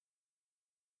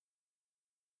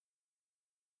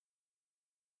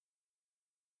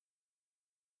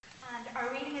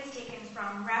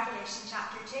from Revelation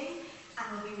chapter 2, and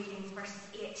we'll be reading verses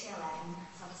 8 to 11.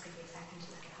 So I'll just give you a second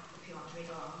to look it up if you want to read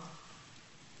along.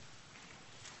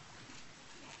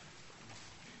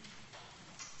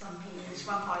 It's on page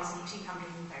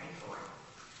 1234.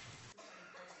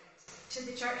 To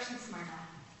the church in Smyrna.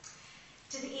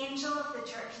 To the angel of the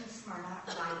church in Smyrna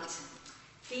write,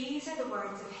 these are the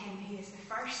words of him who is the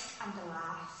first and the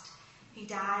last, who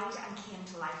died and came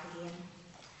to life again.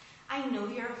 I know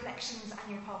your afflictions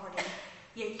and your poverty,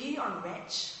 yet you are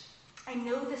rich. I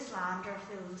know the slander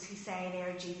of those who say they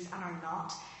are Jews and are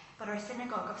not, but are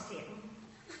synagogue of Satan.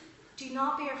 Do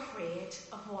not be afraid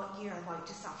of what you are about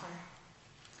to suffer.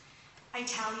 I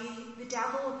tell you, the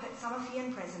devil will put some of you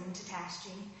in prison to test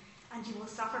you, and you will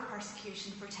suffer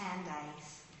persecution for 10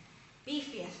 days. Be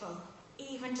faithful,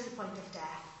 even to the point of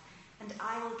death, and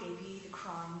I will give you the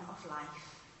crown of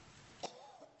life.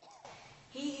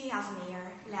 He who has an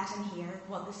ear, let him hear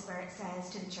what the Spirit says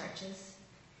to the churches.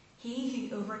 He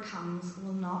who overcomes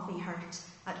will not be hurt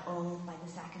at all by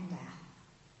the second death.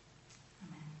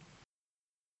 Amen.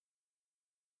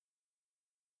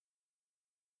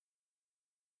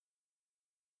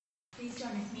 Please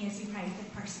join with me as we pray for the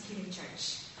persecuted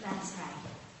church. Let us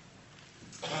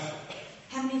pray.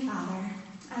 Heavenly Father,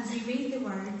 as we read the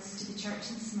words to the church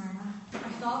in Smyrna,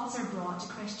 our thoughts are brought to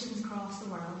Christians across the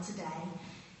world today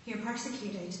who are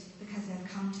persecuted because they have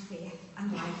come to faith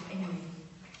and life in you.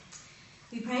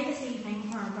 We pray this evening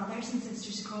for our brothers and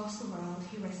sisters across the world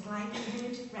who risk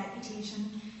livelihood,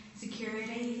 reputation,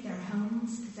 security, their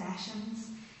homes, possessions,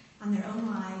 and their own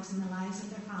lives and the lives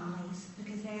of their families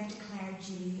because they have declared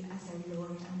you as their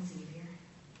Lord and Saviour.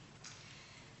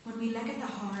 When we look at the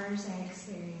horrors they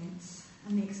experience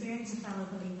and the experience of fellow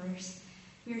believers,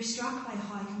 we are struck by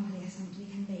how complacent we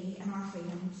can be in our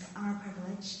freedoms and our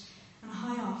privilege, and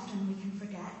how often we can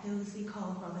forget those we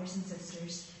call brothers and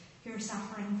sisters who are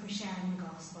suffering for sharing the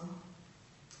gospel.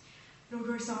 Lord,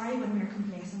 we're sorry when we're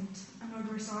complacent, and Lord,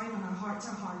 we're sorry when our hearts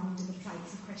are hardened to the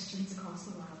plights of Christians across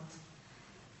the world.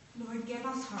 Lord, give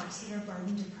us hearts that are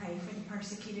burdened to pray for the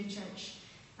persecuted church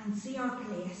and see our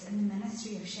place in the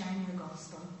ministry of sharing your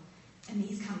gospel in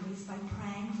these countries by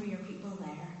praying for your people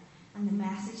there and the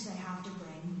message they have to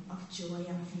bring of joy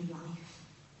and of new life.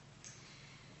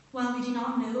 While we do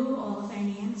not know all of their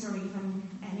names or even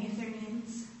any of their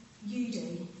names, you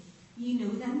do. You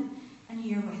know them and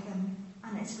you're with them,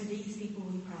 and it's for these people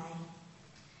we pray.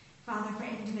 Father, for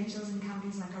individuals in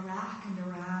countries like Iraq and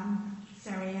Iran,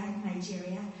 Syria,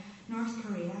 Nigeria, North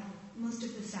Korea, most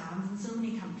of the stands, and so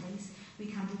many countries we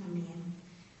can't even name,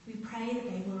 we pray that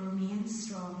they will remain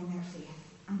strong in their faith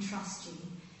and trust you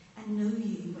and know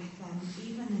you with them,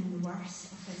 even in the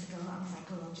worst of physical and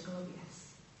psychological abuse.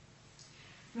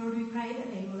 Lord, we pray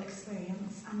that they will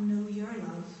experience and know your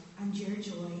love and your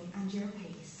joy and your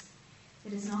peace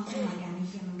that is nothing like any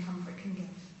human comfort can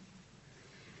give.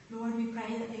 Lord, we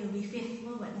pray that they will be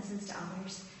faithful witnesses to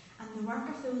others, and the work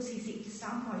of those who seek to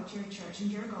stamp out your church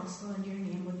and your gospel and your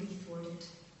name would be thwarted.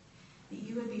 That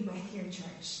you would be with your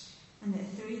church, and that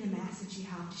through the message you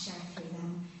have to share through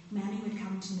them, many would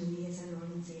come to know you as their Lord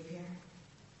and Saviour.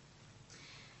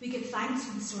 We give thanks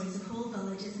for the stories of whole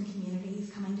villages and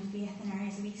communities coming to faith in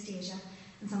areas of East Asia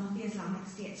and some of the Islamic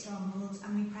State strongholds,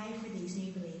 and we pray for these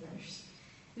new believers.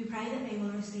 We pray that they will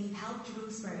receive help to grow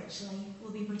spiritually,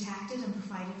 will be protected and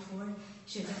provided for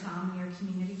should their family or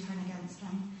community turn against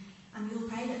them, and we will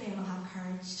pray that they will have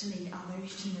courage to lead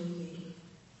others to know you.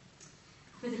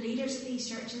 For the leaders of these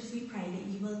churches, we pray that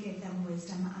you will give them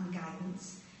wisdom and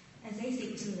guidance as they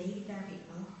seek to lead their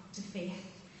people to faith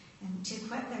and to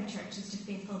equip their churches to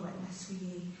faithful witness for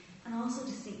you, and also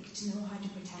to seek to know how to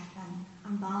protect them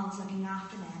and balance looking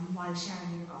after them while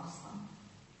sharing your gospel.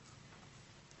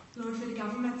 Lord, for the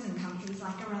governments in countries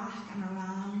like Iraq and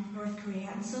Iran, North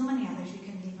Korea, and so many others we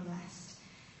couldn't even list,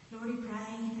 Lord, we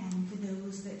pray for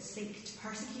those that seek to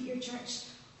persecute your church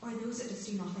or those that just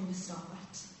do nothing to stop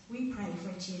it. We pray for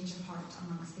a change of heart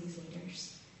amongst these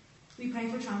leaders. We pray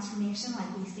for transformation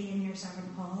like we see in your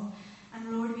servant Paul. And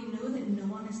Lord, we know that no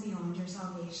one is beyond your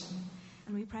salvation.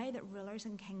 And we pray that rulers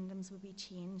and kingdoms will be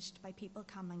changed by people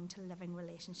coming to living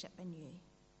relationship in you.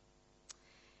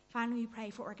 Finally, we pray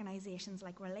for organisations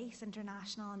like Release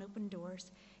International and Open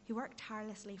Doors who work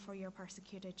tirelessly for your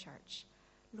persecuted church.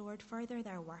 Lord, further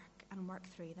their work and work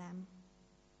through them.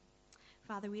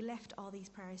 Father, we lift all these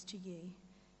prayers to you,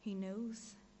 who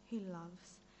knows, who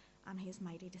loves, and who is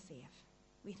mighty to save.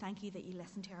 We thank you that you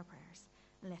listen to our prayers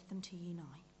and lift them to you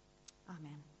now.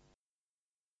 Amen.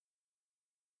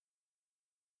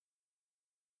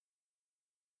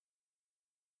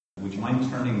 Would you mind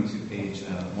turning to page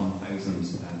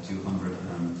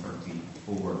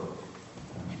 1234?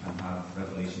 and have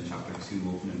Revelation chapter 2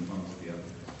 open in front of you.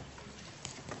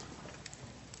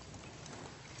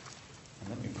 And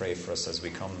let me pray for us as we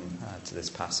come to this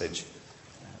passage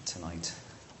tonight.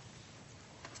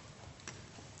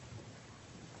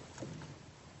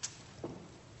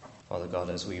 Father God,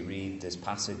 as we read this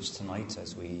passage tonight,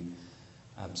 as we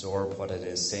absorb what it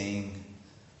is saying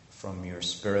from your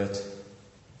Spirit,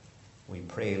 we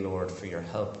pray, Lord, for your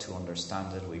help to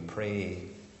understand it. We pray,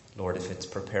 Lord, if it's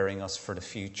preparing us for the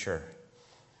future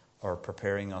or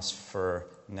preparing us for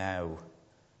now,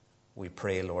 we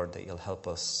pray, Lord, that you'll help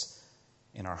us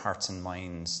in our hearts and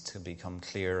minds to become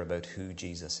clear about who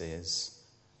Jesus is,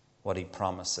 what he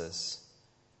promises,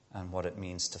 and what it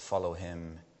means to follow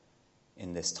him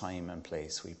in this time and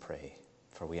place, we pray.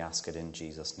 For we ask it in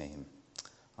Jesus' name.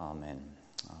 Amen.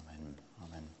 Amen.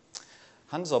 Amen.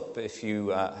 Hands up if you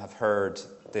have heard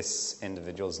this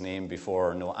individual's name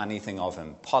before or know anything of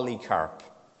him. Polycarp.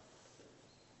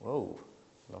 Whoa,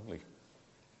 lovely.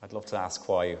 I'd love to ask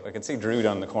why. I can see Drew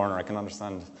down the corner. I can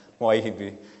understand why he'd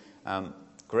be...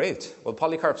 Great. Well,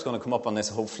 Polycarp's going to come up on this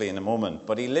hopefully in a moment.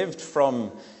 But he lived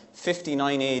from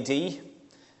 59 AD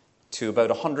to about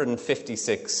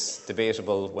 156,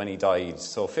 debatable when he died.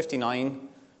 So 59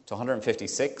 to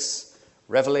 156.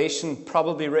 Revelation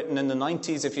probably written in the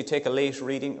 90s if you take a late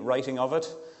writing of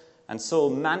it. And so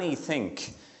many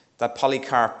think that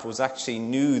Polycarp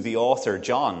knew the author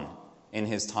John in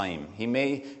his time.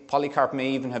 Polycarp may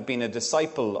even have been a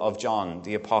disciple of John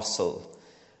the Apostle.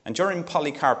 And during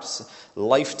Polycarp's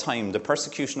lifetime, the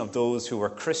persecution of those who were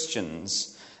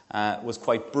Christians was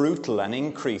quite brutal and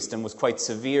increased and was quite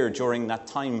severe during that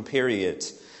time period.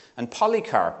 And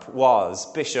Polycarp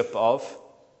was Bishop of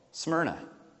Smyrna.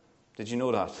 Did you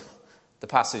know that? The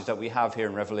passage that we have here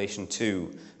in Revelation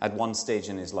 2 at one stage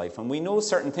in his life. And we know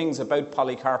certain things about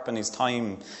Polycarp and his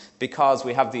time because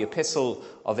we have the epistle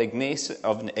of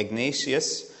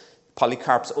Ignatius,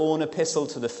 Polycarp's own epistle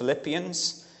to the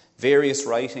Philippians, various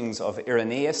writings of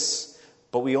Irenaeus,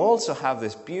 but we also have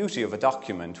this beauty of a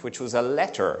document, which was a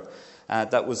letter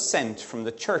that was sent from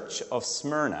the church of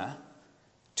Smyrna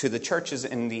to the churches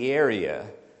in the area,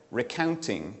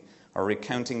 recounting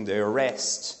the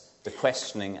arrest, the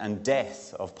questioning, and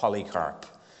death of Polycarp.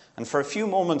 And for a few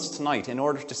moments tonight, in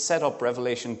order to set up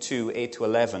Revelation 2, 8 to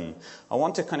 11, I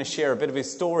want to kind of share a bit of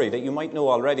his story that you might know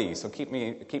already, so keep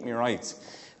me right,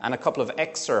 and a couple of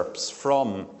excerpts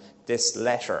from this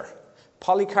letter.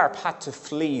 Polycarp had to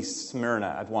flee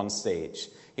Smyrna at one stage.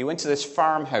 He went to this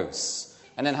farmhouse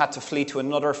and then had to flee to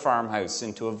another farmhouse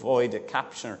to avoid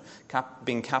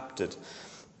being captured.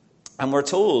 And we're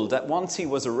told that once he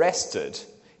was arrested,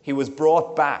 he was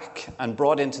brought back and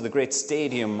brought into the great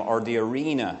stadium or the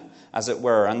arena, as it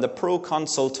were. And the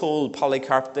proconsul told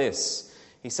Polycarp this.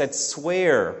 He said,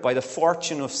 "Swear by the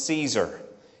fortune of Caesar.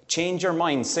 Change your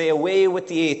mind. Say away with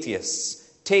the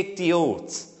atheists. Take the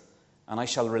oath, and I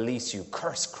shall release you.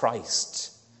 Curse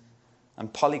Christ."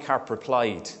 And Polycarp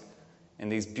replied in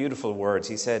these beautiful words.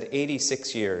 He said,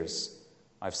 86 years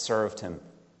I've served him,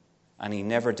 and he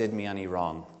never did me any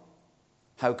wrong.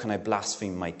 How can I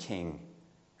blaspheme my king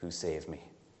who saved me?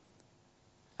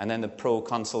 And then the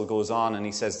proconsul goes on and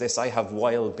he says this, "I have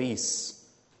wild beasts.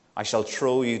 I shall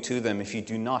throw you to them if you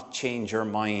do not change your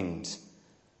mind."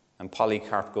 And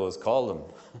Polycarp goes, "Call them.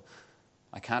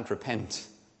 I can't repent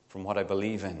from what I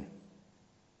believe in."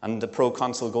 And the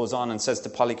proconsul goes on and says to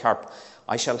Polycarp,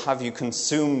 "I shall have you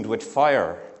consumed with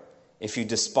fire if you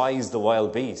despise the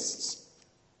wild beasts,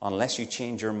 unless you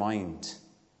change your mind."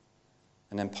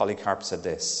 And then Polycarp said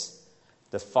this,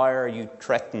 The fire you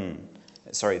threaten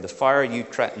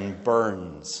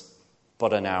burns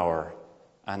but an hour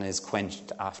and is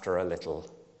quenched after a little.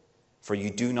 For you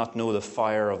do not know the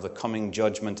fire of the coming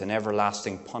judgment and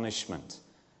everlasting punishment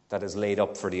that is laid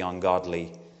up for the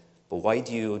ungodly. But why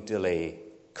do you delay?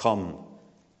 Come,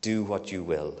 do what you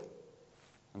will."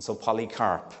 And so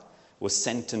Polycarp was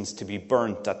sentenced to be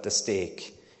burnt at the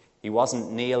stake. He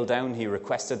wasn't nailed down. He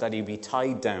requested that he be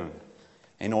tied down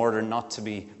in order not to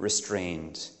be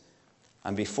restrained.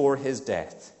 And before his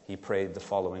death, he prayed the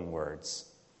following words.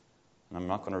 And I'm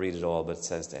not going to read it all, but it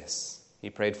says this. He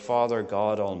prayed, "Father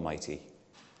God Almighty,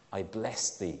 I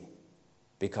bless thee,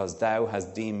 because thou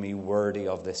hast deemed me worthy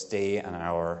of this day and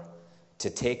hour, to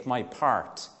take my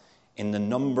part in the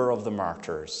number of the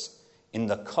martyrs, in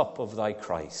the cup of thy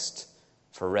Christ,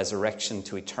 for resurrection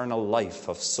to eternal life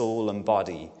of soul and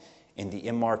body, in the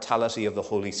immortality of the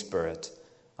Holy Spirit,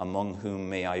 among whom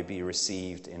may I be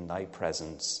received in thy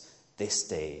presence this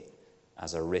day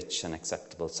as a rich and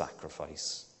acceptable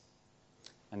sacrifice."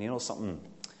 And you know something?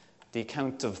 The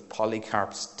account of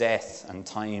Polycarp's death and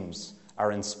times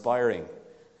are inspiring.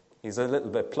 He's a little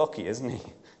bit plucky, isn't he,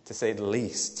 to say the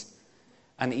least.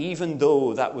 And even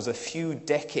though that was a few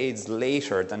decades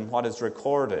later than what is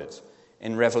recorded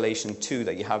in Revelation 2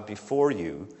 that you have before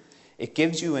you, it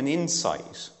gives you an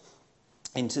insight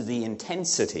into the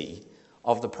intensity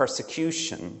of the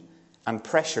persecution and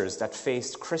pressures that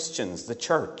faced Christians, the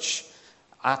church,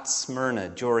 at Smyrna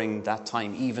during that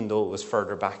time, even though it was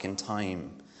further back in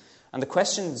time. And the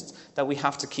questions that we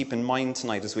have to keep in mind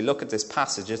tonight as we look at this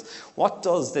passage is, what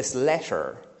does this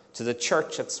letter to the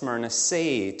church at Smyrna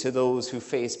say to those who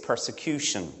face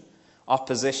persecution,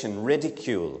 opposition,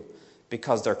 ridicule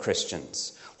because they're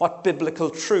Christians? What biblical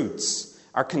truths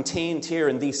are contained here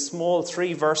in these small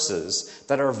 3 verses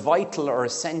that are vital or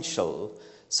essential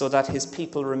so that his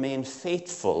people remain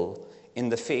faithful in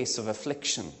the face of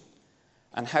affliction?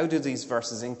 And how do these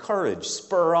verses encourage,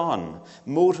 spur on,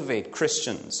 motivate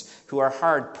Christians who are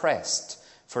hard-pressed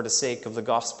for the sake of the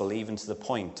gospel, even to the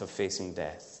point of facing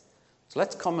death? So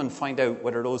let's come and find out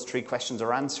whether those 3 questions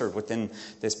are answered within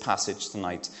this passage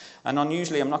tonight. And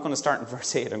unusually, I'm not going to start in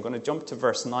verse 8. I'm going to jump to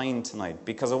verse 9 tonight,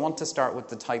 because I want to start with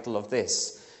the title of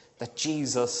this, that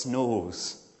Jesus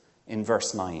knows, in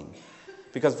verse 9.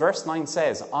 Because verse 9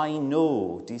 says, I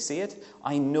know, do you see it?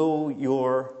 I know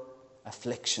your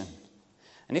affliction.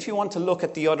 And if you want to look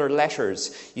at the other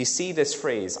letters, you see this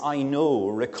phrase, I know,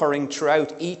 recurring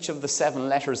throughout each of the 7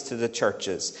 letters to the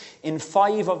churches. In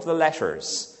 5 of the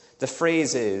letters, the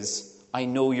phrase is, I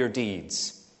know your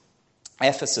deeds.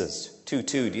 Ephesus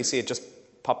 2:2, do you see it? Just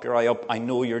pop your eye up, I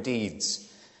know your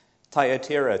deeds.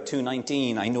 Thyatira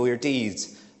 2:19, I know your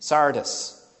deeds.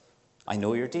 Sardis, I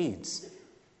know your deeds.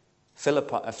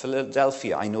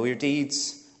 Philadelphia, I know your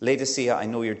deeds. Laodicea, I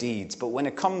know your deeds. But when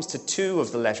it comes to 2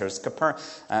 of the letters,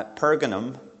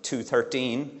 Pergamum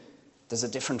 2:13, there's a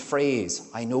different phrase,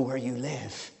 I know where you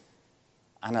live.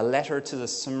 And a letter to the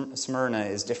Smyrna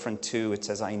is different too. It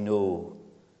says, I know.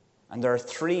 And there are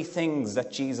 3 things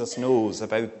that Jesus knows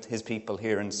about his people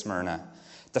here in Smyrna.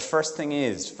 The first thing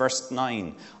is, verse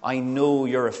 9, I know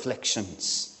your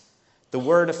afflictions. The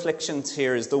word afflictions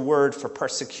here is the word for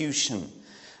persecution.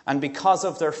 And because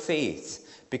of their faith,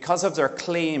 because of their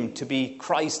claim to be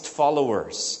Christ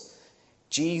followers,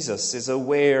 Jesus is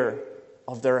aware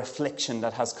of their affliction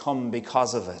that has come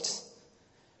because of it.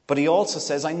 But he also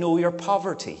says, I know your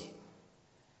poverty.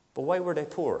 But why were they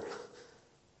poor?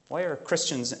 Why are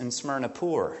Christians in Smyrna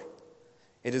poor?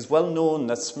 It is well known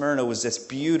that Smyrna was this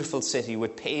beautiful city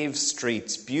with paved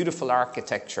streets, beautiful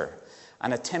architecture,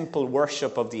 and a temple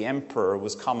worship of the emperor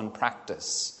was common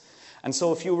practice. And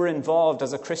so if you were involved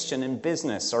as a Christian in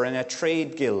business or in a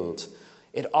trade guild,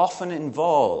 it often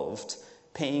involved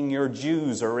paying your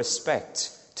dues or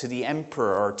respect to the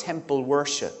emperor or temple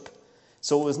worship.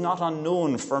 So it was not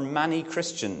unknown for many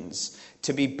Christians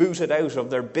to be booted out of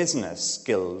their business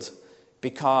guild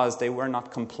because they were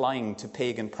not complying to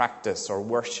pagan practice or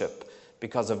worship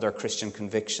because of their Christian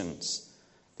convictions.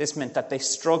 This meant that they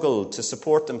struggled to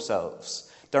support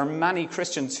themselves. There are many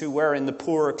Christians who were in the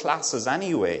poorer classes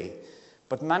anyway,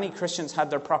 but many Christians had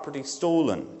their property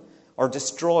stolen or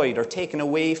destroyed or taken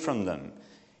away from them.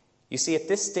 You see, at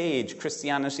this stage,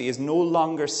 Christianity is no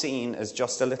longer seen as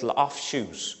just a little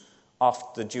offshoot of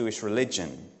the Jewish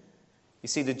religion. You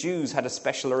see, the Jews had a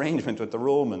special arrangement with the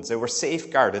Romans. They were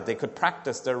safeguarded. They could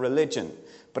practice their religion.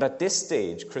 But at this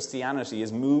stage, Christianity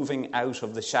is moving out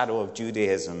of the shadow of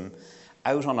Judaism,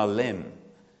 out on a limb.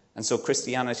 And so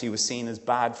Christianity was seen as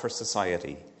bad for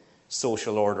society,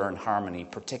 social order and harmony,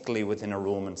 particularly within a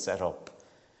Roman setup.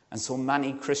 And so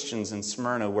many Christians in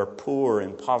Smyrna were poor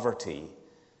in poverty.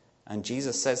 And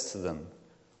Jesus says to them,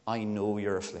 I know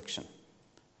your affliction.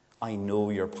 I know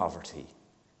your poverty.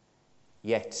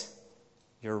 Yet,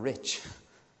 you're rich.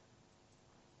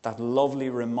 That lovely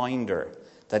reminder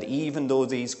that even though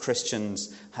these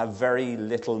Christians have very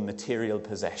little material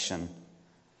possession,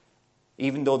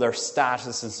 even though their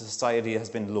status in society has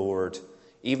been lowered,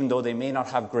 even though they may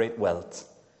not have great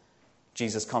wealth,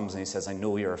 Jesus comes and he says, I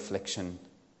know your affliction,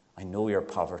 I know your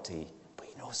poverty, but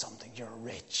you know something, you're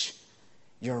rich.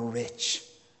 You're rich.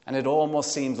 And it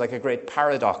almost seems like a great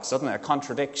paradox, doesn't it? A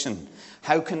contradiction.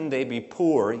 How can they be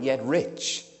poor yet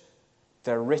rich?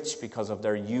 They're rich because of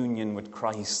their union with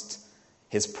Christ,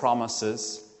 his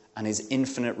promises and his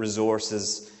infinite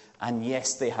resources. And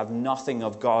yes, they have nothing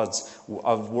of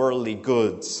worldly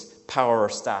goods, power or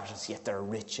status, yet they're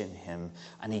rich in him.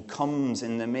 And he comes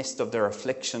in the midst of their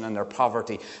affliction and their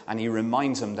poverty, and he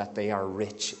reminds them that they are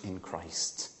rich in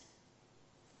Christ.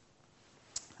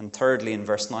 And thirdly, in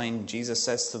verse 9, Jesus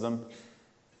says to them,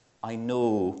 I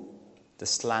know the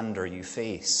slander you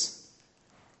face.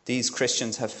 These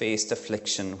Christians have faced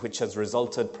affliction, which has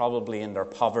resulted probably in their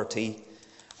poverty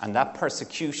And that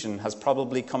persecution has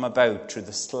probably come about through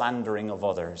the slandering of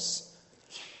others.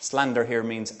 Slander here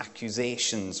means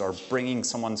accusations or bringing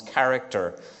someone's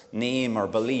character, name or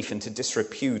belief into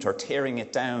disrepute or tearing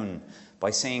it down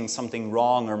by saying something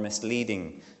wrong or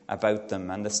misleading about them.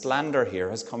 And the slander here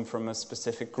has come from a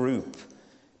specific group.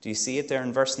 Do you see it there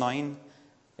in verse 9?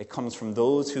 It comes from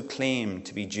those who claim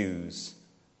to be Jews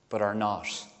but are not.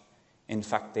 In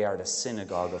fact, they are the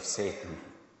synagogue of Satan.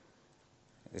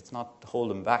 It's not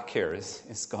holding back here,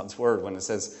 it's God's word when it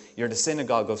says, you're the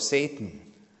synagogue of Satan.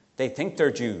 They think they're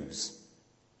Jews.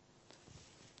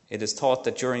 It is taught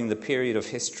that during the period of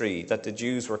history that the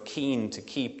Jews were keen to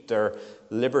keep their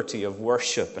liberty of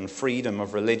worship and freedom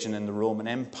of religion in the Roman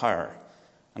Empire.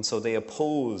 And so they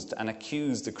opposed and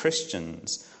accused the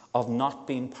Christians of not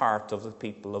being part of the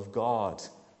people of God.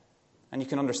 And you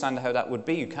can understand how that would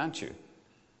be, can't you?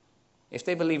 If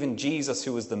they believe in Jesus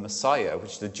who was the Messiah,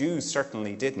 which the Jews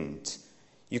certainly didn't,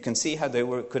 you can see how they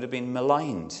could have been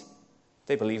maligned.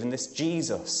 They believe in this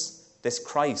Jesus, this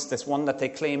Christ, this one that they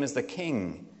claim is the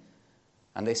King.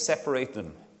 And they separate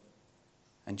them.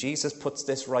 And Jesus puts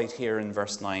this right here in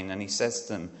verse 9, and he says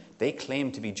to them, they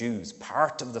claim to be Jews,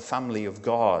 part of the family of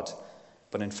God,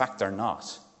 but in fact they're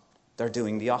not. They're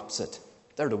doing the opposite.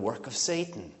 They're the work of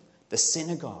Satan, the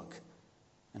synagogue.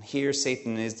 And here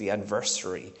Satan is the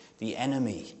adversary, the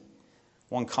enemy.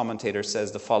 One commentator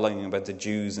says the following about the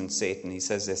Jews and Satan. He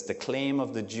says this, the claim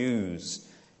of the Jews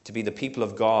to be the people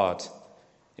of God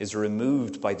is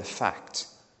removed by the fact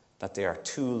that they are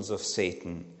tools of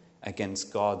Satan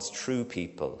against God's true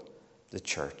people, the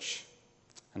church.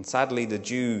 And sadly, the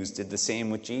Jews did the same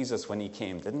with Jesus when he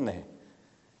came, didn't they?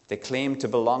 They claimed to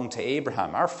belong to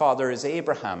Abraham. Our father is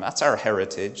Abraham. That's our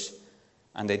heritage.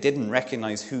 And they didn't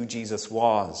recognize who Jesus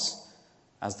was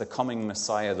as the coming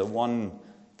Messiah, the one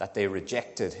that they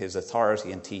rejected his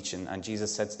authority and teaching. And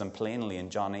Jesus said to them plainly in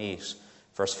John 8,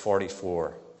 verse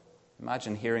 44.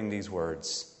 Imagine hearing these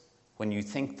words. When you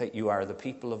think that you are the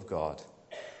people of God,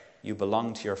 you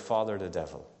belong to your father, the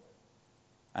devil,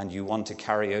 and you want to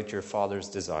carry out your father's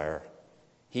desire.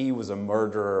 He was a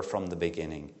murderer from the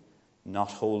beginning, not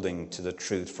holding to the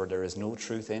truth, for there is no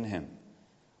truth in him.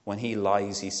 When he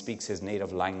lies, he speaks his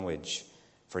native language,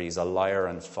 for he's a liar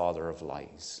and father of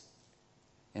lies.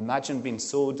 Imagine being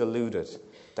so deluded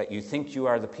that you think you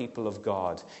are the people of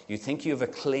God. You think you have a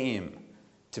claim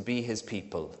to be his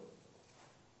people.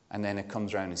 And then it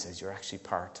comes around and says, you're actually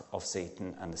part of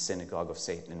Satan and the synagogue of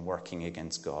Satan and working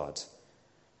against God.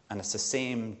 And it's the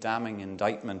same damning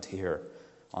indictment here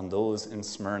on those in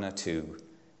Smyrna too.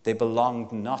 They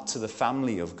belonged not to the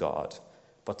family of God,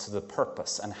 but to the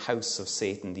purpose and house of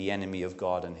Satan, the enemy of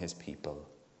God and his people.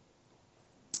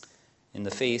 In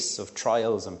the face of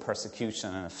trials and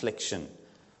persecution and affliction,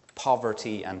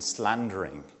 poverty and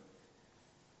slandering,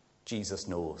 Jesus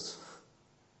knows.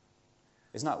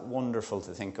 Isn't that wonderful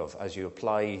to think of as you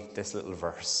apply this little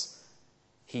verse?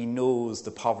 He knows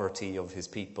the poverty of his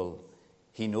people.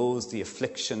 He knows the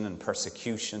affliction and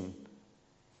persecution.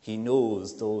 He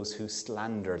knows those who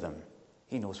slander them.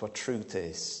 He knows what truth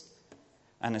is.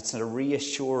 And it's a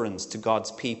reassurance to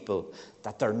God's people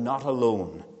that they're not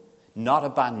alone, not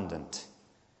abandoned,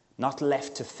 not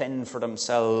left to fend for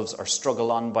themselves or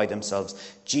struggle on by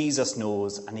themselves. Jesus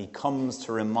knows, and he comes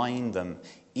to remind them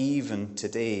even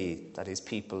today that his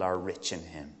people are rich in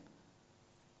him.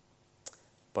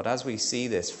 But as we see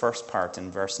this first part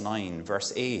in verse 9,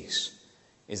 verse 8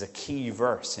 is a key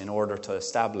verse in order to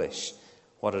establish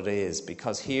what it is.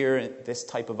 Because here, this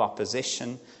type of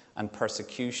opposition and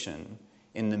persecution,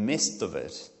 in the midst of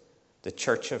it, the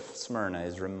church of Smyrna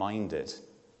is reminded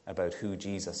about who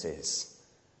Jesus is.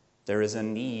 There is a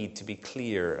need to be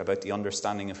clear about the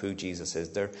understanding of who Jesus is.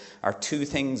 There are two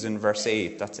things in verse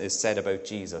 8 that is said about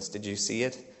Jesus. Did you see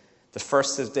it? The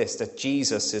first is this, that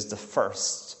Jesus is the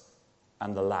first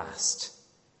and the last.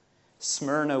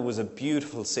 Smyrna was a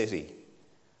beautiful city.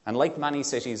 And like many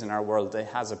cities in our world, it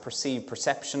has a perceived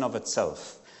perception of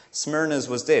itself. Smyrna's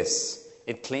was this.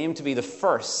 It claimed to be the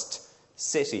first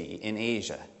city in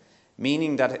Asia,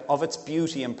 meaning that of its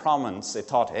beauty and prominence, it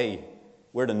thought, hey,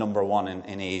 we're the number one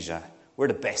in Asia. We're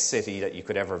the best city that you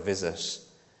could ever visit.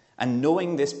 And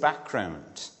knowing this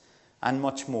background and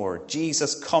much more,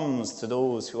 Jesus comes to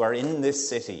those who are in this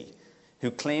city,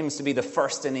 who claims to be the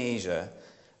first in Asia,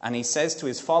 and he says to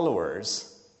his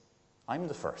followers, I'm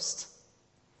the first,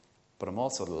 but I'm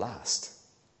also the last.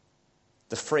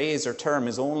 The phrase or term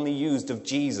is only used of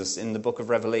Jesus in the book of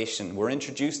Revelation. We're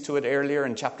introduced to it earlier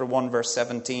in chapter 1, verse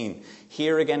 17.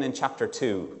 Here again in chapter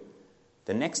 2.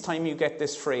 The next time you get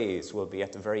this phrase will be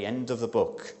at the very end of the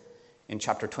book, in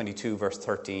chapter 22, verse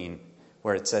 13,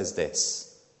 where it says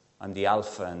this, I'm the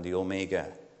Alpha and the Omega,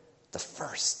 the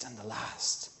first and the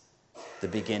last, the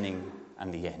beginning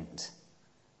and the end.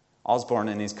 Osborne,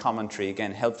 in his commentary,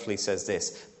 again helpfully says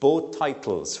this: both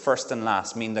titles, first and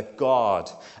last, mean that God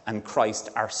and Christ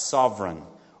are sovereign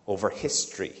over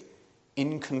history,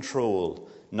 in control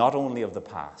not only of the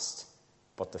past,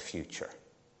 but the future.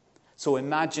 So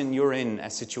imagine you're in a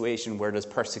situation where there's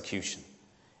persecution.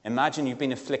 Imagine you've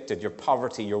been afflicted, your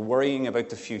poverty, you're worrying about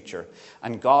the future,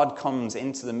 and God comes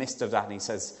into the midst of that and he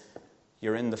says,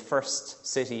 you're in the first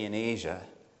city in Asia,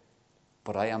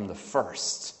 but I am the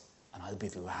first and I'll be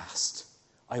the last.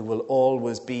 I will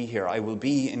always be here. I will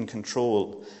be in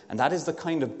control. And that is the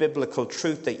kind of biblical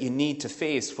truth that you need to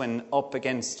face when up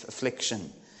against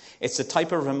affliction. It's the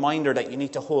type of reminder that you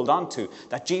need to hold on to,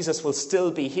 that Jesus will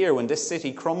still be here when this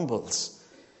city crumbles.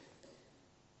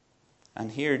 And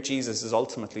here Jesus is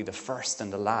ultimately the first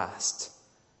and the last.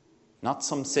 Not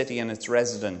some city and its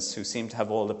residents who seem to have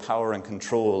all the power and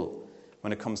control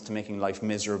when it comes to making life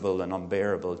miserable and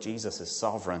unbearable. Jesus is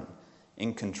sovereign,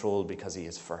 in control, because he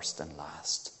is first and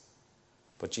last.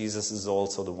 But Jesus is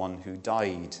also the one who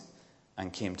died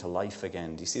and came to life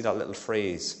again. Do you see that little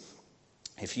phrase?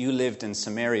 If you lived in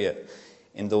Samaria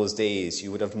in those days,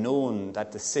 you would have known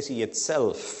that the city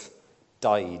itself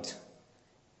died.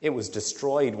 It was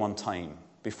destroyed one time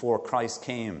before Christ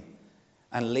came.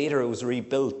 And later it was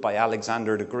rebuilt by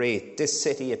Alexander the Great. This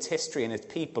city, its history and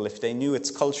its people, if they knew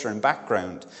its culture and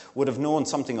background, would have known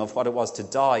something of what it was to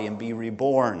die and be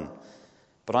reborn.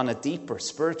 But on a deeper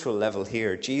spiritual level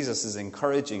here, Jesus is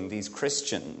encouraging these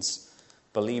Christians,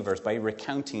 believers, by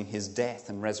recounting his death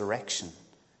and resurrection.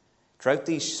 Throughout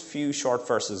these few short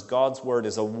verses, God's word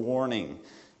is a warning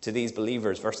to these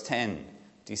believers. Verse 10,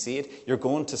 do you see it? You're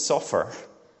going to suffer.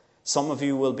 Some of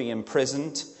you will be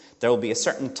imprisoned. There will be a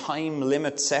certain time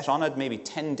limit set on it, maybe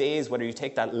 10 days, whether you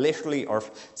take that literally or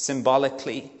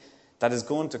symbolically, that is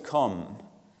going to come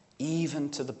even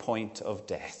to the point of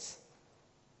death.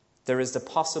 There is the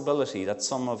possibility that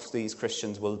some of these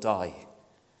Christians will die,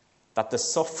 that the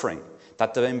suffering,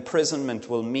 that the imprisonment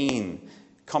will mean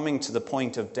coming to the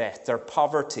point of death. Their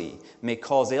poverty may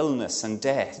cause illness and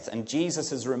death. And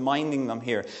Jesus is reminding them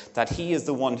here that he is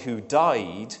the one who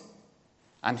died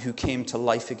and who came to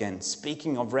life again,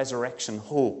 speaking of resurrection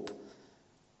hope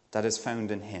that is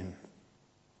found in him.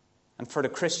 And for the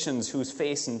Christians who's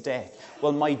facing death,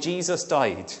 well, my Jesus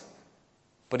died,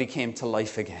 but he came to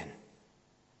life again.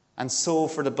 And so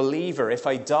for the believer, if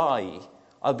I die,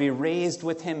 I'll be raised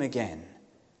with him again.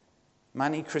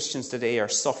 Many Christians today are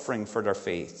suffering for their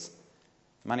faith.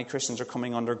 Many Christians are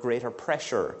coming under greater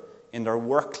pressure in their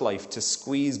work life to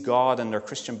squeeze God and their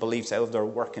Christian beliefs out of their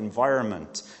work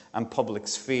environment and public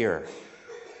sphere.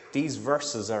 These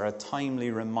verses are a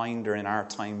timely reminder in our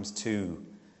times too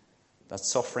that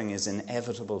suffering is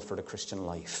inevitable for the Christian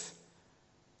life.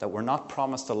 That we're not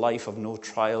promised a life of no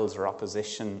trials or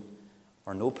opposition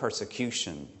or no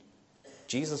persecution.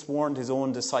 Jesus warned his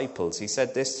own disciples. He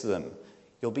said this to them: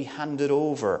 you'll be handed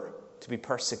over to be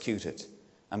persecuted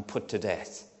and put to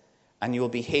death, and you'll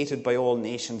be hated by all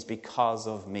nations because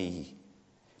of me.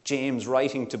 James,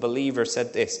 writing to believers,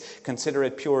 said this: consider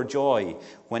it pure joy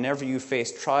whenever you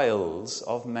face trials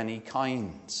of many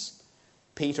kinds.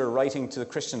 Peter, writing to the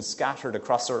Christians scattered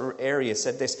across our area,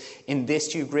 said this: in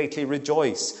this you greatly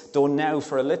rejoice, though now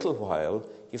for a little while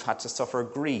you've had to suffer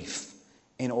grief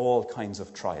in all kinds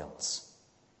of trials.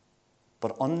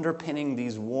 But underpinning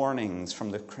these warnings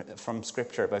from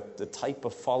Scripture about the type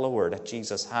of follower that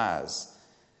Jesus has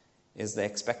is the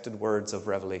expected words of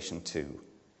Revelation 2,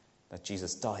 that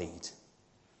Jesus died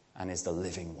and is the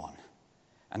living one.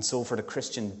 And so for the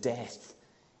Christian, death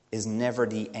is never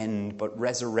the end, but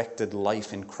resurrected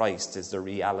life in Christ is the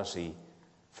reality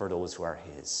for those who are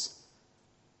his.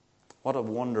 What a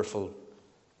wonderful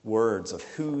words of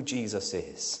who Jesus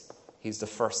is. He's the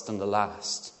first and the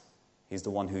last. He's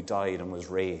the one who died and was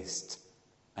raised,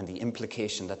 and the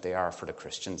implication that they are for the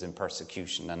Christians in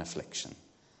persecution and affliction.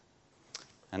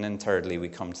 And then thirdly, we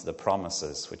come to the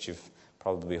promises, which you've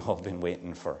probably all been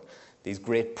waiting for. These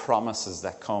great promises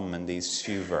that come in these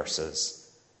few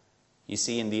verses. You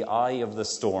see, in the eye of the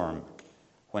storm,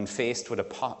 when faced with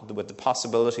the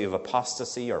possibility of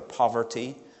apostasy or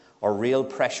poverty or real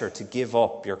pressure to give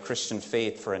up your Christian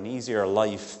faith for an easier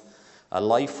life, a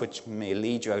life which may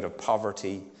lead you out of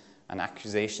poverty and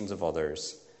accusations of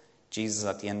others, Jesus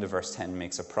at the end of verse 10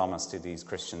 makes a promise to these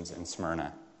Christians in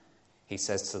Smyrna. He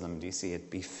says to them, do you see it?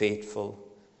 Be faithful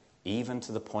even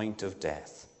to the point of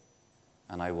death,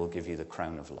 and I will give you the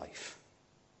crown of life.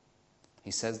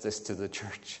 He says this to the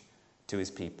church, to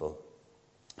his people.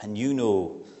 And you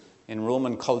know, in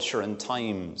Roman culture and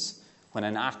times, when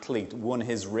an athlete won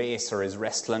his race or his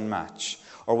wrestling match,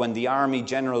 Or when the army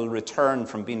general returned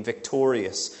from being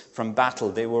victorious from battle,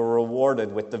 they were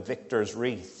rewarded with the victor's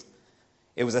wreath.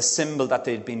 It was a symbol that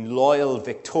they'd been loyal,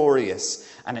 victorious,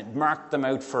 and it marked them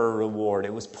out for a reward.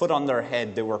 It was put on their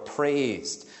head. They were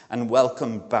praised and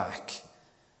welcomed back.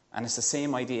 And it's the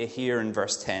same idea here in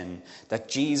verse 10, that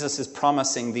Jesus is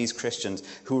promising these Christians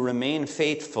who remain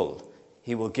faithful,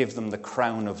 he will give them the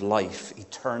crown of life,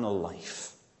 eternal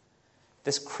life.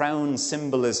 This crown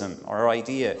symbolism or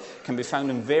idea can be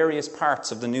found in various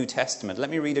parts of the New Testament.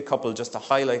 Let me read a couple just to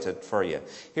highlight it for you.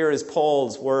 Here is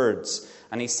Paul's words,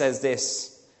 and he says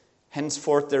this,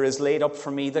 "Henceforth there is laid up for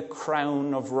me the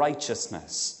crown of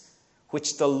righteousness,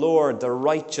 which the Lord, the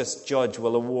righteous judge,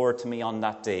 will award to me on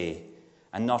that day,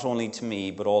 and not only to me,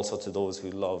 but also to those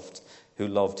who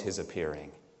loved his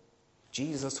appearing."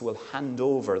 Jesus will hand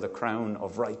over the crown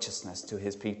of righteousness to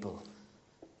his people.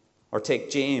 Or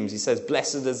take James, he says,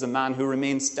 "Blessed is the man who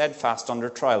remains steadfast under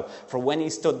trial, for when he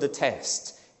stood the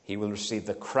test, he will receive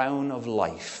the crown of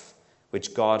life,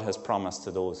 which God has promised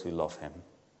to those who love him."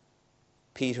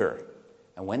 Peter,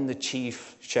 "And when the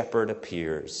chief shepherd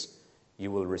appears, you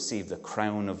will receive the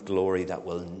crown of glory that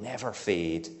will never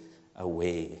fade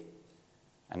away."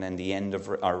 And then the end of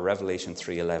our Revelation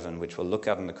 3:11, which we'll look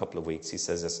at in a couple of weeks, he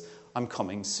says this, "I'm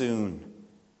coming soon.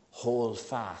 Hold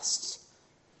fast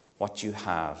what you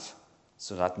have,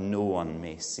 so that no one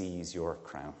may seize your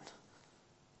crown."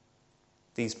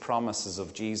 These promises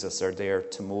of Jesus are there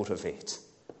to motivate.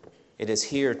 It is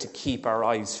here to keep our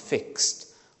eyes fixed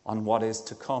on what is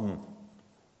to come.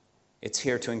 It's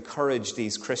here to encourage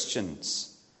these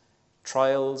Christians.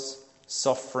 Trials,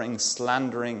 suffering,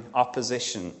 slandering,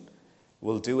 opposition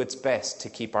will do its best to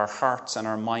keep our hearts and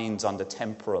our minds on the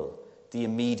temporal, the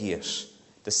immediate,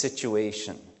 the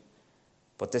situation.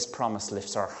 But this promise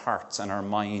lifts our hearts and our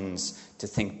minds to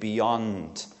think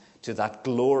beyond, to that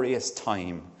glorious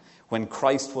time when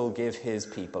Christ will give his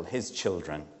people, his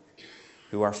children,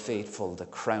 who are faithful, the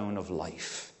crown of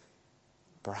life.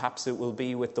 Perhaps it will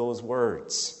be with those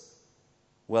words,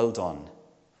 "Well done,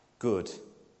 good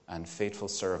and faithful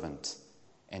servant,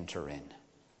 enter in."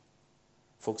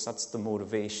 Folks, that's the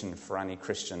motivation for any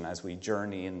Christian as we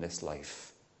journey in this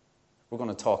life. We're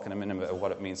going to talk in a minute about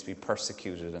what it means to be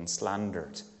persecuted and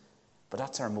slandered. But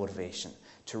that's our motivation,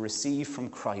 to receive from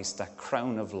Christ that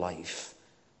crown of life,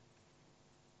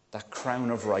 that crown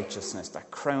of righteousness,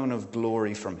 that crown of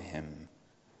glory from him.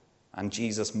 And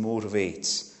Jesus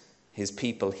motivates his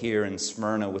people here in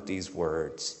Smyrna with these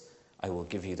words, "I will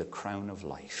give you the crown of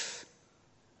life."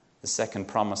 The second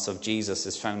promise of Jesus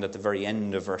is found at the very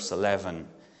end of verse 11.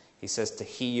 He says, "To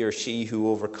he or she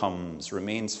who overcomes,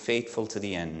 remains faithful to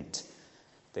the end,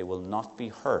 they will not be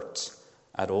hurt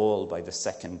at all by the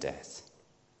second death."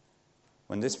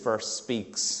 When this verse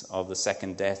speaks of the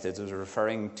second death, it is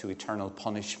referring to eternal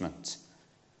punishment.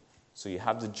 So you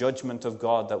have the judgment of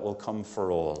God that will come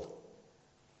for all.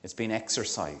 It's been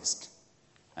exercised.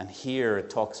 And here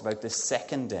it talks about the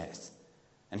second death.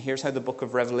 And here's how the book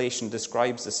of Revelation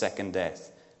describes the second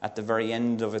death at the very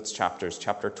end of its chapters,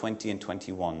 chapter 20 and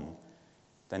 21.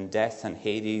 "Then death and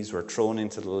Hades were thrown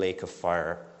into the lake of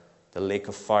fire. The lake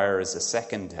of fire is the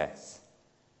second death."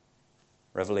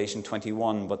 Revelation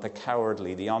 21, "But the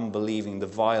cowardly, the unbelieving, the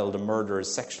vile, the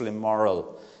murderers, sexually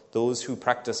immoral, those who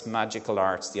practice magical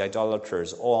arts, the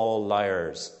idolaters, all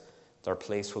liars, their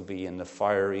place will be in the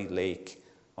fiery lake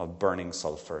of burning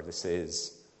sulfur." This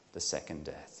is the second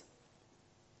death.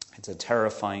 It's a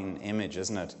terrifying image,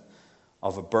 isn't it,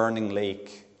 of a burning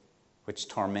lake which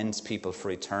torments people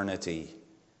for eternity.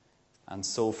 And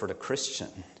so for the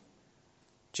Christian,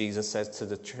 Jesus says to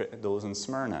those in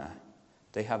Smyrna,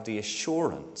 they have the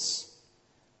assurance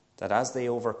that as they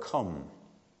overcome,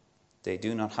 they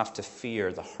do not have to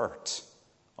fear the hurt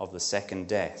of the second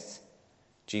death.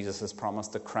 Jesus has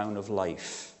promised the crown of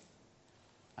life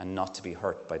and not to be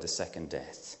hurt by the second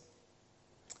death.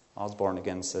 Osborne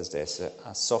again says this,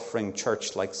 "A suffering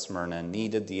church like Smyrna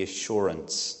needed the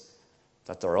assurance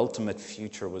that their ultimate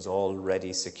future was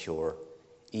already secure,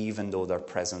 even though their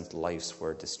present lives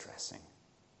were distressing."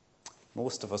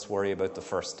 Most of us worry about the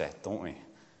first death, don't we?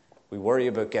 We worry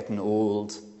about getting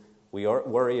old. We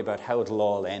worry about how it'll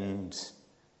all end.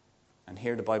 And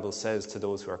here the Bible says to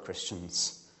those who are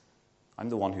Christians, I'm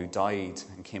the one who died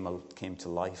and came to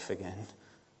life again.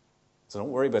 So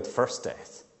don't worry about the first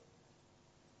death.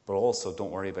 But also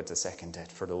don't worry about the second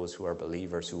death for those who are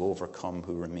believers, who overcome,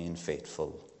 who remain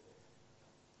faithful.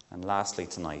 And lastly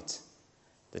tonight,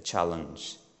 the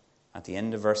challenge. At the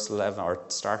end of verse 11, or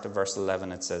start of verse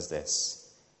 11, it says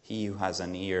this, "He who has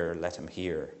an ear, let him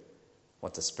hear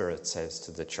what the Spirit says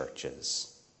to the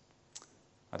churches."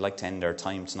 I'd like to end our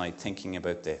time tonight thinking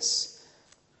about this.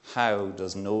 How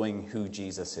does knowing who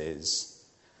Jesus is,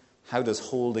 how does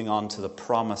holding on to the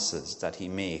promises that he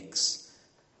makes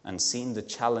and seeing the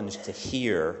challenge to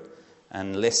hear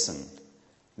and listen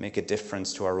make a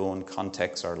difference to our own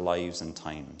context, our lives and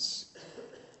times?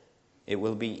 It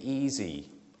will be easy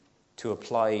to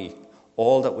apply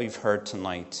all that we've heard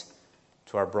tonight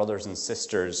to our brothers and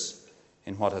sisters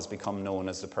in what has become known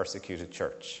as the persecuted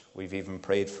church. We've even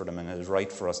prayed for them, and it is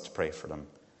right for us to pray for them.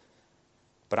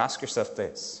 But ask yourself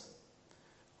this: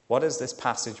 what is this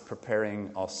passage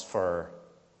preparing us for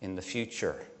in the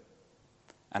future?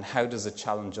 And how does it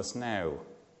challenge us now?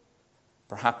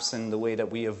 Perhaps in the way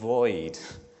that we avoid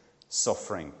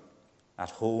suffering at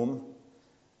home,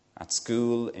 at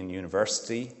school, in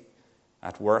university,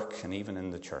 at work, and even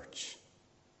in the church.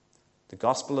 The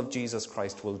gospel of Jesus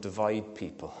Christ will divide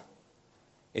people.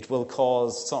 It will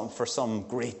cause for some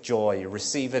great joy,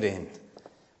 receive it in,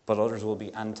 but others will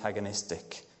be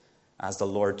antagonistic as the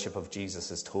lordship of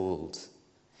Jesus is told.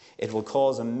 It will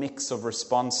cause a mix of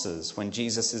responses when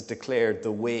Jesus is declared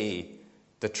the way,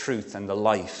 the truth, and the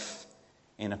life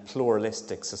in a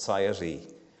pluralistic society,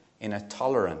 in a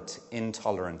tolerant,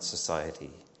 intolerant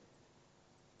society.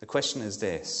 The question is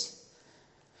this: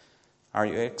 are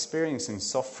you experiencing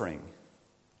suffering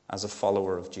as a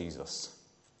follower of Jesus?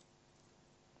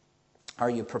 Are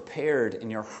you prepared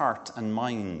in your heart and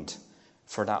mind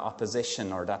for that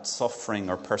opposition or that suffering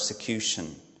or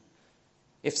persecution?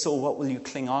 If so, what will you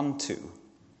cling on to?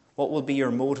 What will be your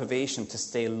motivation to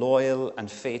stay loyal and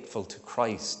faithful to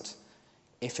Christ,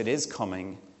 if it is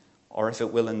coming or if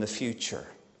it will in the future?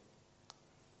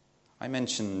 I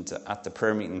mentioned at the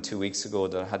prayer meeting 2 weeks ago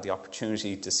that I had the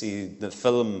opportunity to see the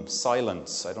film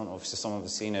Silence. I don't know if some of you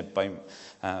have seen it, by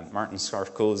Martin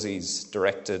Scorsese's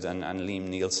directed, and Liam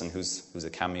Neeson, who's a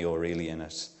cameo really in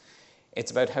it. It's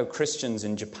about how Christians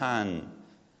in Japan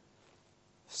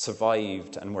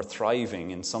survived and were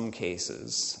thriving in some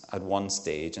cases at one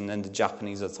stage, and then the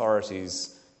Japanese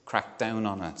authorities cracked down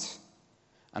on it.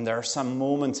 And there are some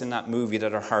moments in that movie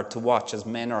that are hard to watch, as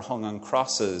men are hung on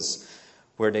crosses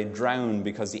where they drown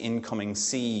because the incoming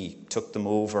sea took them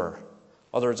over.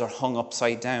 Others are hung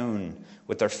upside down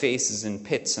with their faces in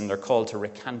pits, and they're called to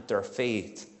recant their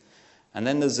faith. And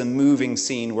then there's a moving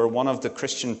scene where one of the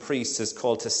Christian priests is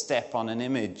called to step on an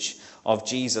image of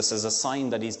Jesus as a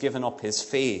sign that he's given up his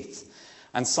faith.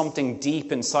 And something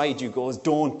deep inside you goes,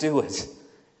 don't do it.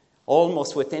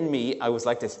 Almost within me, I was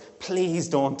like this: please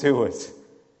don't do it.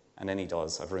 And then he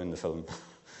does. I've ruined the film.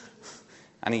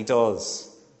 And he does.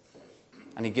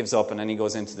 And he gives up, and then he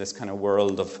goes into this kind of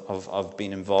world of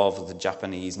being involved with the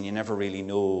Japanese, and you never really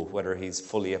know whether he's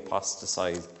fully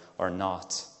apostatized or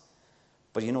not.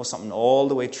 But you know something, all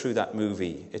the way through that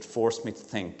movie, it forced me to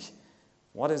think,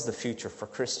 what is the future for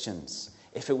Christians?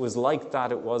 If it was like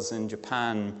that it was in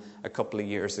Japan a couple of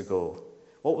years ago,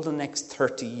 what will the next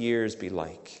 30 years be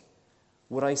like?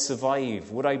 Would I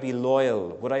survive? Would I be loyal?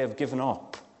 Would I have given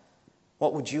up?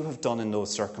 What would you have done in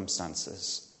those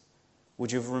circumstances?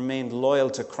 Would you have remained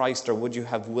loyal to Christ, or would you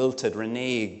have wilted,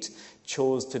 reneged,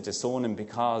 chose to disown him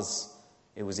because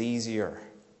it was easier?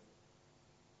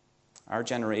 Our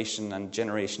generation and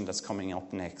generation that's coming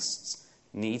up next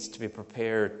needs to be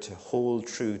prepared to hold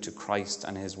true to Christ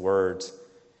and his word.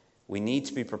 We need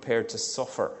to be prepared to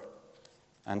suffer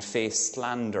and face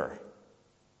slander,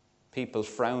 people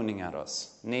frowning at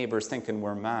us, neighbours thinking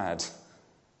we're mad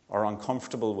or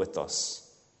uncomfortable with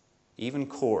us, even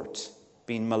court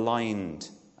being maligned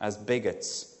as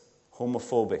bigots,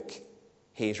 homophobic,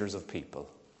 haters of people.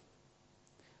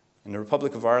 In the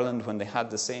Republic of Ireland, when they had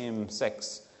the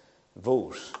same-sex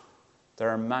vote, there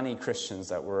are many Christians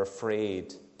that were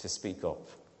afraid to speak up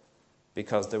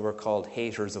because they were called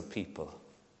haters of people.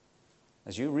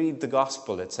 As you read the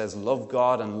gospel, it says love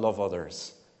God and love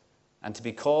others. And to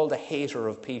be called a hater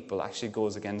of people actually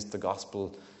goes against the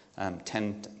gospel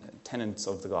tenets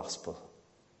of the gospel.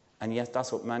 And yet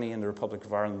that's what many in the Republic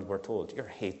of Ireland were told. You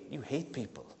hate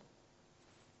people.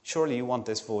 Surely you want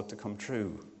this vote to come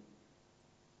true.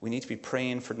 We need to be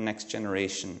praying for the next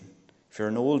generation. If you're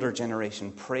an older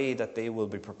generation, pray that they will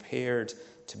be prepared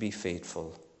to be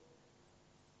faithful.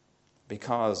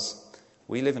 Because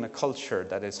we live in a culture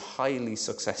that is highly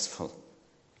successful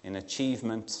in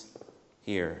achievement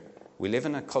here. We live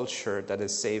in a culture that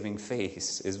is saving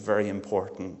face is very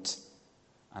important.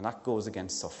 And that goes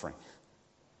against suffering.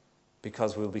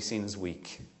 Because we'll be seen as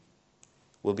weak.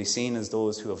 We'll be seen as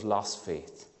those who have lost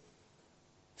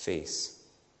face.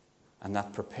 And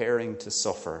that preparing to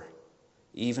suffer,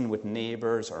 even with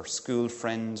neighbours or school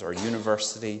friends or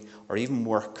university or even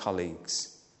work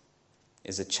colleagues,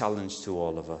 is a challenge to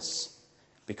all of us.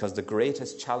 Because the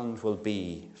greatest challenge will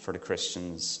be for the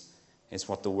Christians is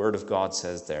what the Word of God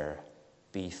says there.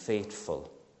 Be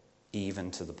faithful even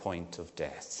to the point of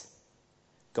death.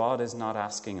 God is not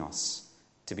asking us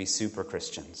to be super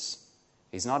Christians.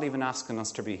 He's not even asking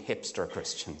us to be hipster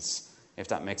Christians, if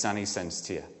that makes any sense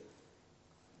to you.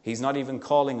 He's not even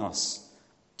calling us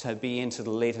to be into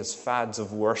the latest fads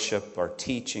of worship or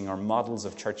teaching or models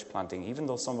of church planting, even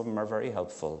though some of them are very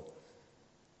helpful.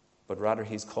 But rather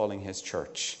he's calling his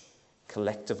church,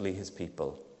 collectively his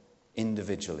people,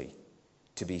 individually,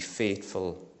 to be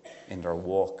faithful in their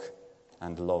walk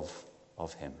and love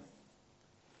of him.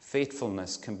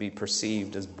 Faithfulness can be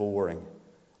perceived as boring,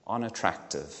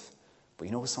 unattractive. But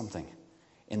you know something?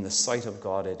 In the sight of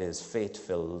God, it is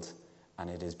faith-filled and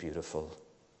it is beautiful.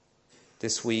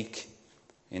 This week,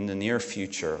 in the near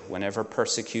future, whenever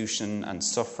persecution and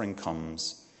suffering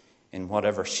comes, in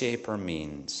whatever shape or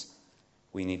means,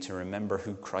 we need to remember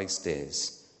who Christ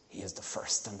is. He is the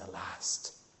first and the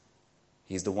last.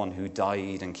 He's the one who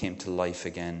died and came to life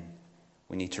again.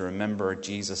 We need to remember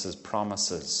Jesus'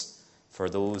 promises for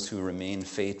those who remain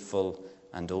faithful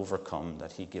and overcome,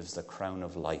 that he gives the crown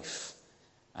of life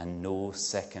and no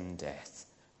second death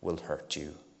will hurt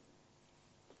you.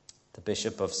 The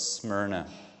Bishop of Smyrna,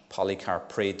 Polycarp,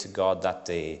 prayed to God that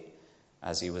day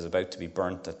as he was about to be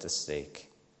burnt at the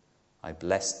stake. I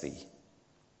bless thee,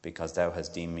 because thou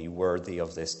hast deemed me worthy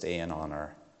of this day and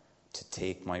honour, to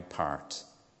take my part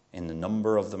in the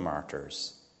number of the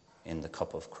martyrs in the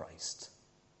cup of Christ.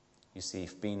 You see,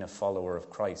 being a follower of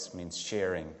Christ means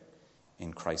sharing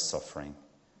in Christ's suffering.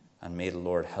 And may the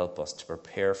Lord help us to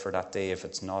prepare for that day, if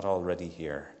it's not already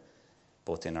here,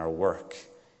 both in our work,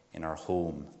 in our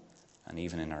home, and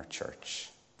even in our church.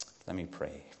 Let me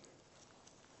pray.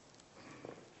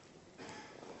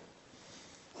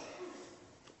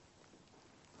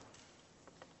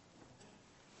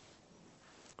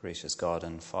 Gracious God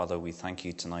and Father, we thank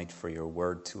you tonight for your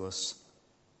word to us.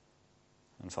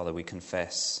 And Father, we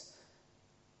confess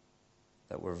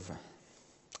that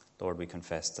we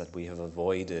confess that we have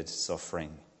avoided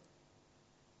suffering,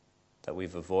 that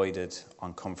we've avoided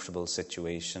uncomfortable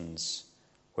situations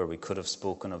where we could have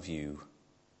spoken of you,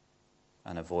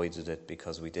 and avoided it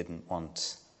because we didn't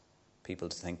want people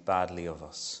to think badly of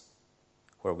us,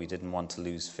 where we didn't want to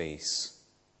lose face,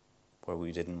 where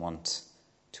we didn't want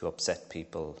to upset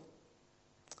people.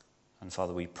 And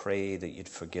Father, we pray that you'd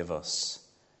forgive us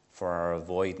for our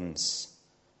avoidance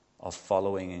of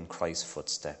following in Christ's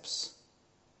footsteps,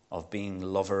 of being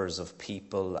lovers of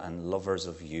people and lovers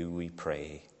of you, we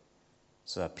pray,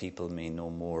 so that people may know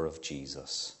more of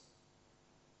Jesus.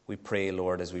 We pray,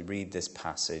 Lord, as we read this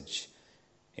passage,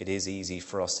 it is easy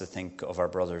for us to think of our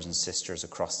brothers and sisters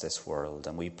across this world,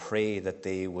 and we pray that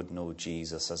they would know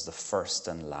Jesus as the first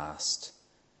and last,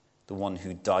 the one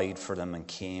who died for them and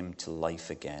came to life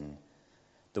again,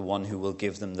 the one who will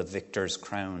give them the victor's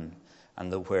crown,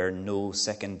 and where no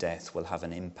second death will have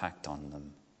an impact on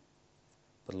them.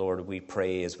 But Lord, we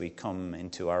pray as we come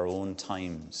into our own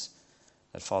times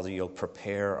that, Father, you'll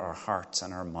prepare our hearts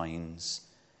and our minds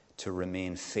to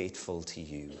remain faithful to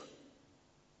you,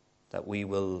 that we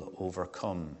will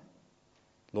overcome.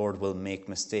 Lord, we'll make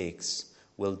mistakes,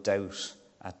 we'll doubt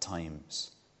at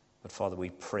times. But Father, we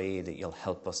pray that you'll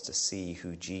help us to see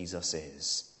who Jesus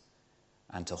is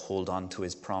and to hold on to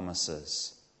his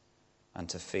promises and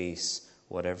to face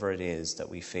whatever it is that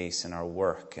we face in our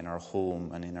work, in our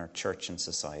home, and in our church and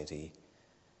society,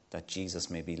 that Jesus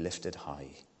may be lifted high,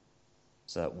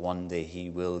 so that one day he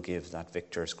will give that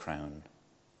victor's crown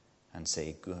and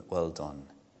say, well done,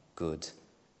 good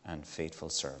and faithful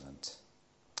servant.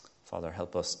 Father,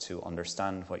 help us to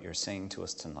understand what you're saying to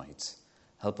us tonight.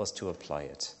 Help us to apply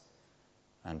it,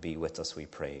 and be with us, we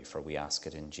pray, for we ask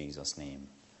it in Jesus' name.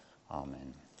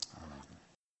 Amen.